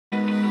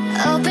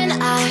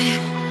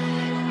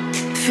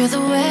I feel the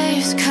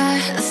waves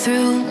cut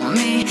through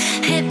me,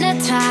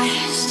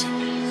 hypnotized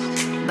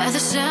by the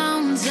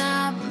sounds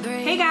I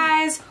breathe. Hey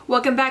guys,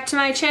 welcome back to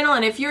my channel,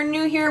 and if you're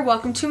new here,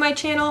 welcome to my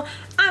channel.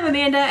 I'm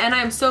Amanda and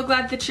I'm so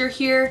glad that you're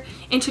here.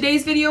 In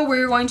today's video,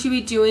 we're going to be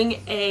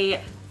doing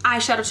a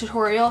eyeshadow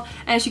tutorial,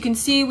 and as you can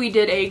see, we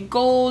did a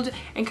gold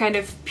and kind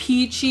of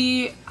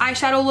peachy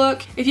eyeshadow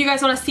look. If you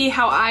guys want to see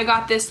how I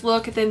got this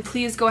look, then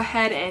please go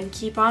ahead and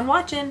keep on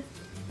watching.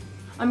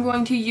 I'm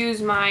going to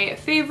use my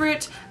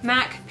favorite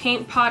MAC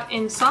paint pot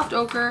in soft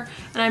ochre,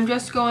 and I'm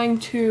just going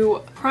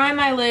to prime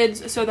my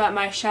lids so that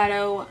my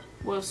shadow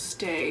will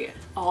stay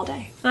all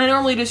day. And I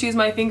normally just use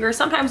my finger.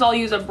 Sometimes I'll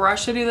use a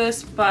brush to do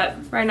this, but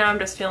right now I'm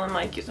just feeling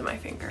like using my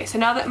finger. Okay, so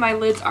now that my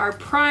lids are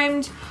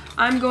primed,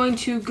 I'm going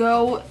to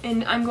go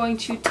and I'm going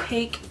to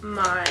take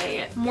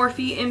my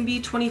Morphe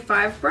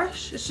MB25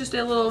 brush. It's just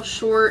a little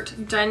short,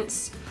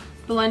 dense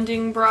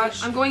blending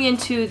brush. I'm going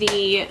into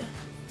the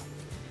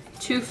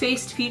Too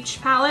Faced Peach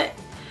palette,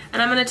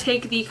 and I'm going to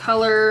take the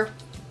color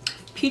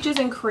Peaches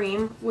and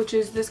Cream, which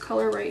is this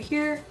color right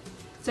here.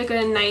 It's like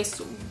a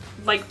nice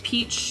like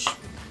peach,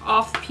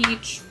 off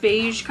peach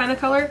beige kind of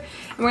color.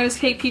 And we're going to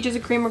take Peaches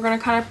and Cream, we're going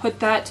to kind of put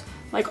that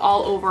like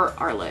all over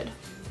our lid,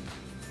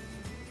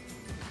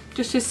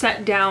 just to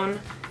set down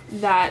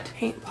that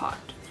paint pot.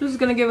 This is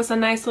going to give us a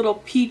nice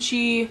little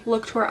peachy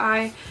look to our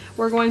eye.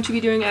 We're going to be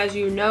doing, as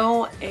you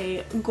know,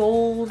 a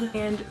gold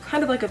and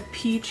kind of like a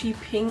peachy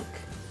pink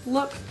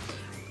look.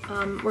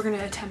 We're going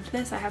to attempt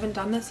this. I haven't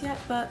done this yet,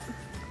 but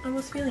I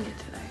was feeling it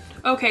today.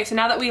 Okay, so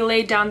now that we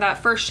laid down that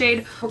first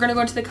shade, we're going to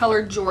go into the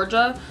color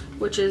Georgia,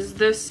 which is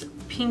this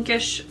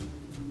pinkish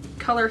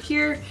color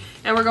here,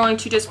 and we're going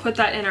to just put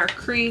that in our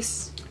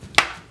crease.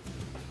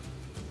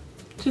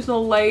 Just a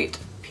light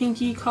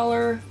pinky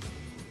color,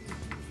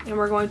 and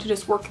we're going to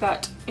just work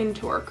that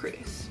into our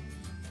crease.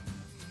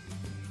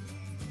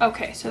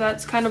 Okay, so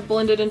that's kind of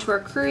blended into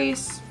our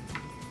crease.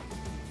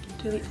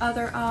 Do the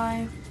other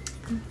eye.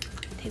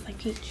 It tastes like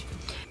peach.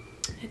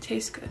 It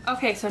tastes good.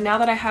 Okay, so now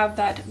that I have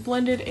that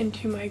blended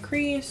into my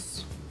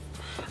crease,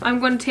 I'm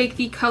going to take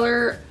the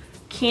color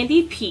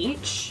Candy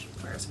Peach,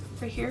 where is it?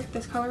 Right here,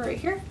 this color right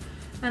here,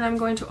 and I'm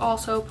going to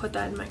also put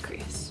that in my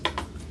crease.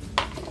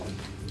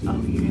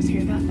 Oh, you guys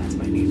hear that? That's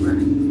my neighbor.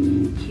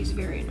 He's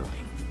very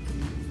annoying.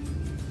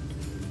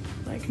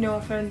 Like, no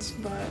offense,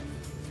 but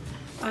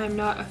I'm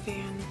not a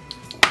fan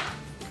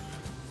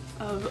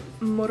of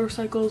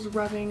motorcycles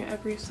revving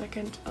every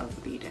second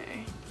of the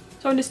day.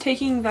 So I'm just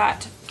taking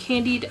that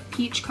candied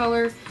peach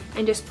color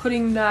and just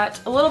putting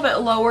that a little bit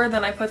lower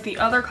than I put the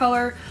other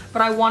color,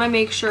 but I want to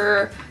make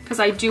sure, because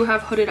I do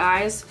have hooded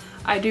eyes,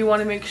 I do want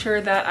to make sure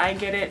that I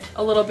get it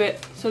a little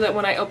bit so that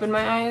when I open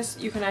my eyes,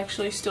 you can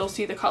actually still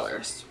see the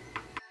colors.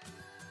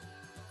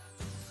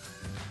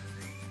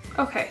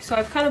 Okay, so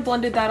I've kind of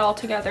blended that all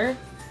together.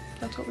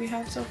 That's what we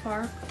have so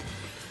far.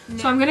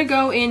 So I'm gonna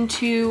go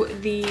into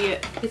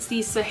it's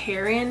the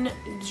Saharan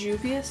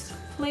Juvia's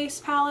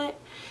Place palette,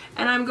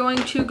 and I'm going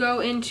to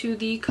go into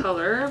the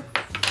color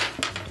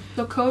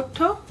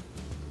Sokoto.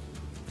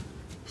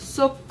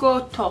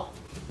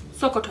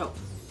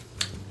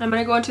 I'm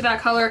gonna go into that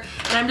color,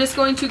 and I'm just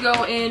going to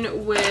go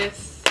in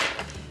with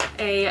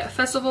a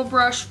festival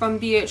brush from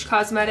BH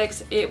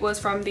Cosmetics. It was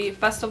from the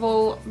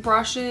Festival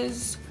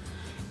Brushes,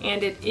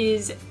 and it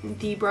is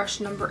the brush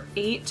number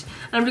 8.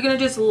 And I'm gonna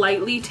just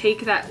lightly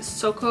take that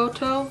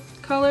Sokoto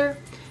color,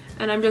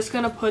 and I'm just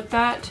gonna put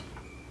that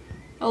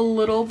a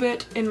little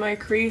bit in my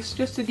crease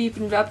just to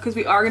deepen it up, because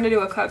we are gonna do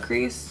a cut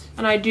crease,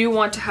 and I do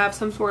want to have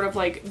some sort of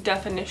like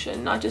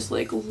definition, not just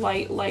like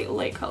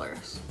light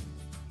colors.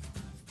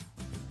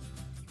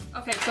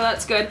 Okay, so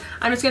that's good.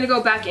 I'm just gonna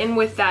go back in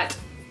with that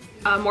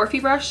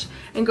Morphe brush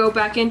and go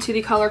back into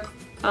the color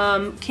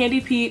Candy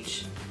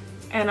Peach,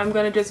 and I'm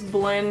gonna just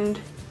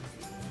blend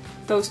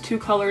those two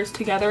colors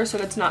together so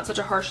that it's not such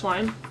a harsh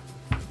line.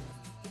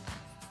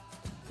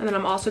 And then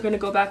I'm also going to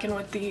go back in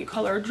with the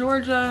color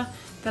Georgia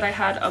that I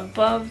had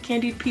above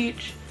Candied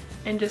Peach,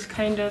 and just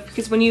kind of,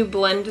 because when you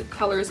blend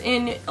colors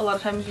in, a lot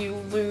of times you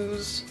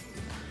lose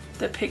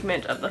the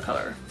pigment of the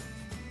color.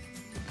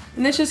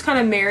 And this just kind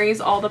of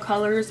marries all the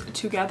colors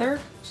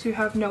together so you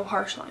have no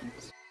harsh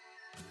lines.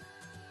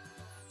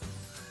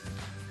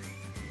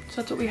 So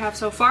that's what we have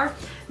so far.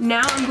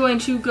 Now I'm going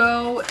to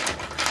go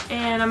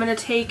and I'm going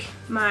to take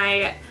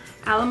my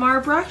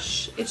Alamar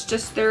brush. It's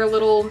just their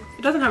little,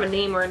 it doesn't have a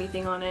name or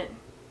anything on it,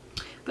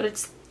 but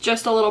it's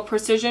just a little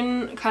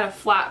precision kind of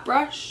flat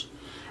brush.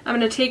 I'm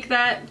going to take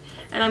that,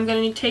 and I'm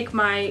going to take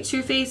my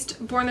Too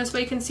Faced Born This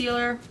Way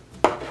concealer,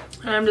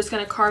 and I'm just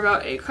going to carve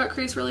out a cut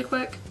crease really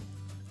quick.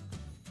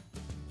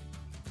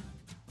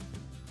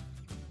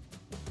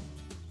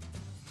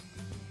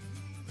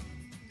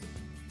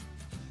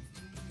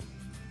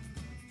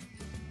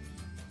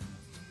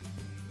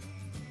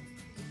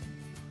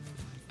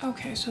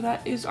 Okay, so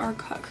that is our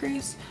cut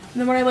crease. And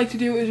then what I like to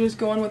do is just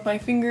go in with my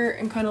finger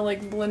and kind of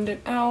like blend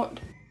it out.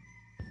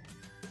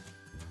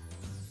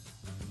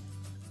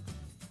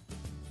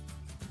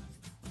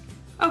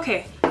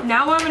 Okay,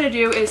 now what I'm going to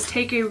do is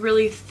take a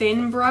really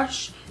thin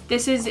brush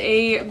This is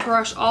a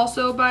brush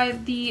also by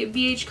the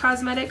VH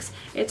Cosmetics.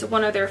 It's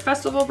one of their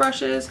festival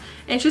brushes,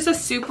 and it's just a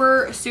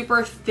super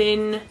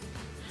thin,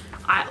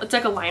 it's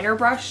like a liner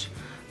brush,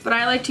 but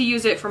I like to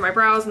use it for my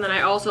brows, and then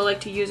I also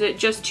like to use it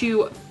just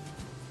to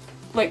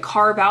like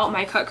carve out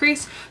my cut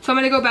crease. So I'm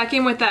gonna go back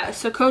in with that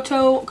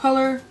Sokoto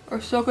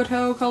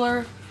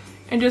color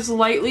and just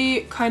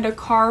lightly kind of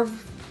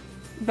carve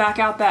back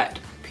out that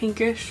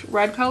pinkish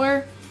red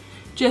color,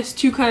 just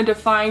to kind of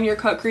define your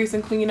cut crease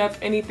and clean up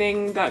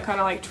anything that kind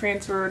of like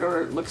transferred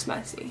or looks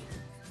messy.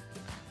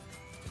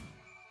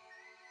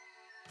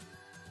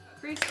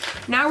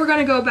 Now we're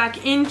gonna go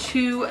back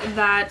into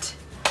that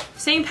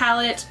same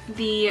palette,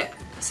 the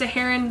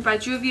Saharan by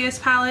Juvia's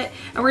palette,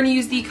 and we're gonna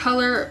use the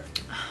color,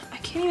 I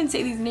can't even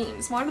say these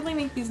names. Why do they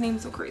make these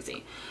names so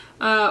crazy?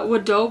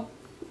 Wadabe.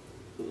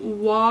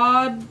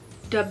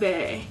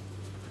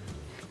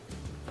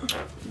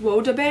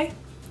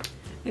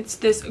 It's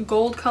this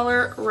gold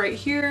color right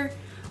here.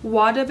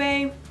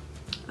 Wadabe.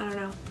 I don't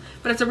know.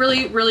 But it's a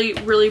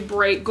really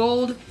bright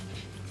gold.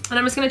 And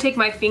I'm just gonna take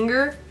my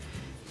finger.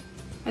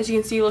 As you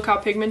can see, look how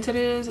pigmented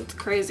it is. It's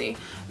crazy.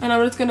 And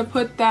I'm just gonna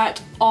put that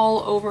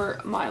all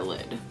over my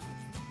lid.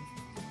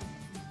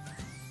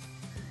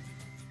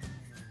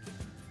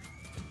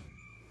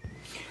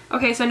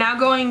 Okay, so now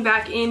going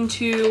back in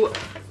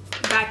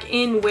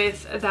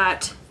with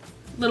that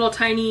little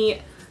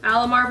tiny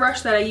Alamar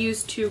brush that I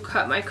used to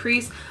cut my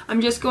crease.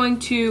 I'm just going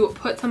to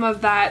put some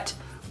of that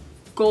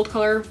gold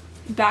color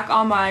back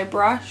on my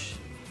brush,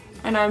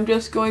 and I'm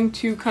just going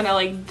to kind of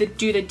like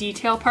do the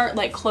detail part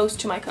like close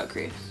to my cut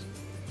crease.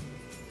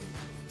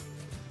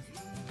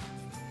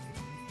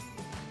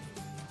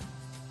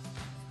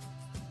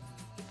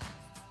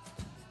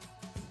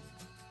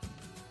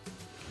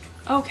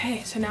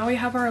 Okay, so now we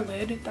have our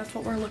lid. That's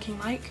what we're looking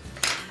like.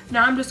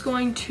 Now I'm just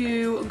going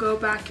to go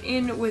back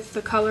in with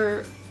the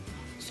color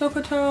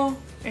Sokoto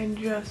and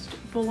just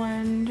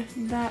blend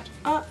that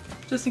up,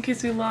 just in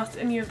case we lost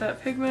any of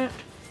that pigment.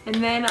 And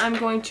then I'm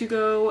going to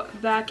go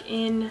back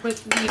in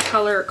with the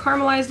color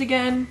Caramelized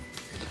again,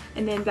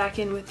 and then back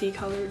in with the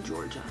color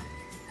Georgia.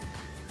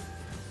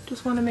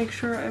 Just want to make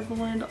sure I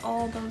blend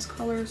all those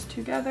colors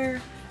together.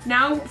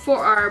 Now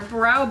for our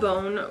brow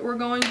bone, we're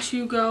going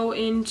to go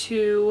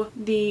into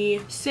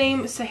the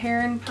same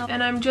Saharan palette,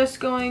 and I'm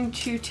just going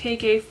to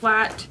take a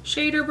flat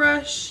shader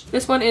brush.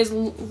 This one is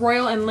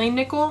Royal and Lane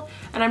Nickel,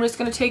 and I'm just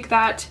going to take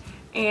that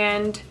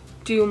and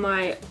do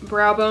my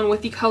brow bone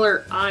with the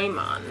color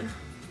Iman.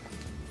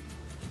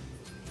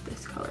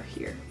 This color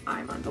here,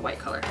 Iman, the white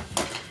color.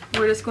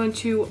 We're just going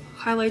to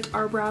highlight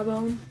our brow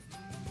bone.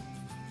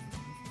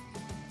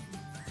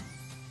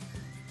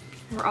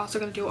 We're also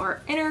going to do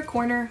our inner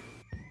corner.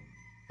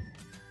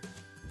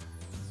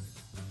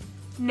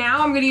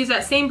 Now I'm going to use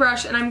that same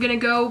brush, and I'm going to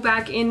go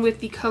back in with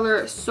the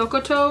color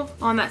Sokoto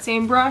on that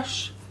same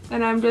brush,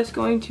 and I'm just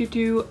going to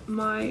do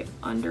my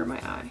under my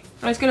eye.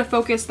 I'm just going to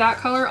focus that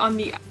color on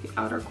the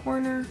outer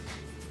corner.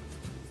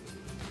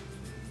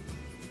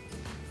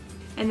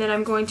 And then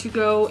I'm going to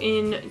go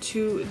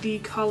into the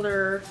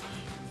color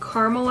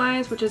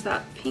Caramelized, which is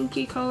that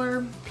pinky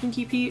color,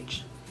 pinky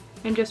peach,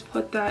 and just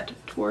put that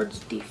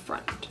towards the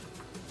front.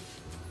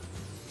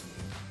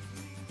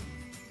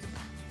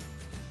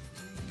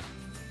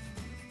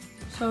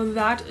 So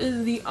that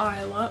is the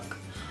eye look.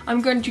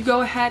 I'm going to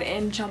go ahead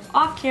and jump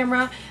off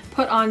camera,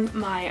 put on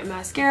my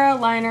mascara,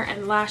 liner,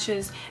 and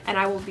lashes, and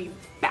I will be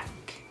back.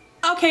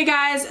 Okay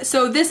guys,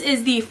 so this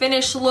is the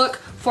finished look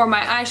for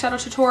my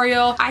eyeshadow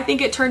tutorial. I think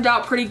it turned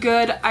out pretty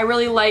good. I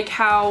really like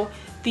how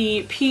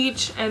the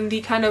peach and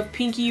the kind of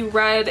pinky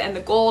red and the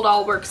gold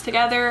all works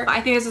together.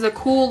 I think this is a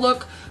cool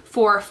look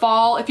for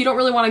fall. If you don't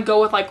really want to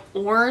go with like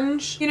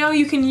orange, you know,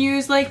 you can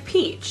use like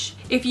peach.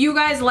 If you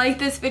guys like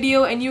this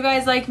video and you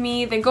guys like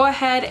me, then go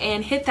ahead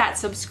and hit that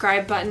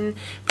subscribe button.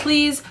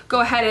 Please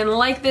go ahead and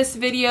like this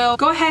video.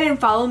 Go ahead and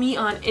follow me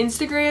on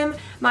Instagram.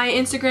 My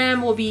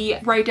Instagram will be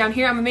right down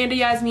here. I'm Amanda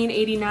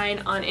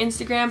Yasmin89 on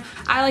Instagram.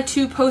 I like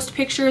to post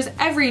pictures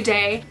every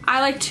day.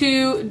 I like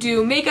to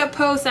do makeup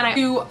posts, and I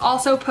do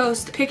also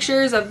post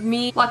pictures of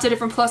me, lots of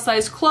different plus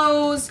size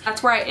clothes.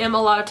 That's where I am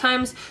a lot of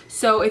times.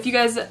 So if you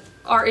guys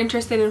are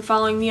interested in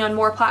following me on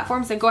more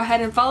platforms, then go ahead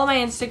and follow my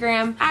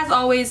Instagram. As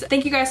always,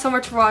 thank you guys so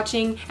much for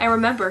watching, and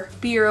remember,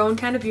 be your own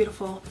kind of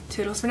beautiful.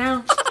 Toodles for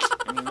now.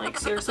 I mean, like,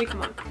 seriously,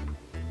 come on.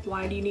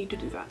 Why do you need to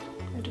do that?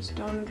 I just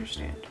don't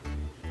understand.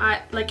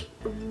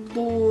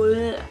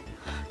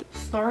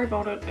 Sorry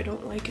about it. I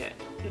don't like it.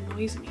 It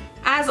annoys me.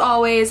 As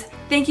always,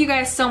 thank you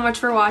guys so much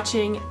for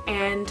watching,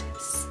 and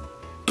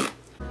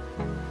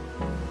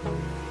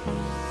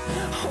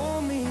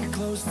hold me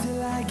close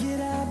till I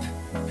get up.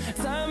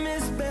 Time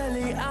is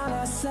barely on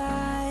our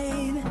side.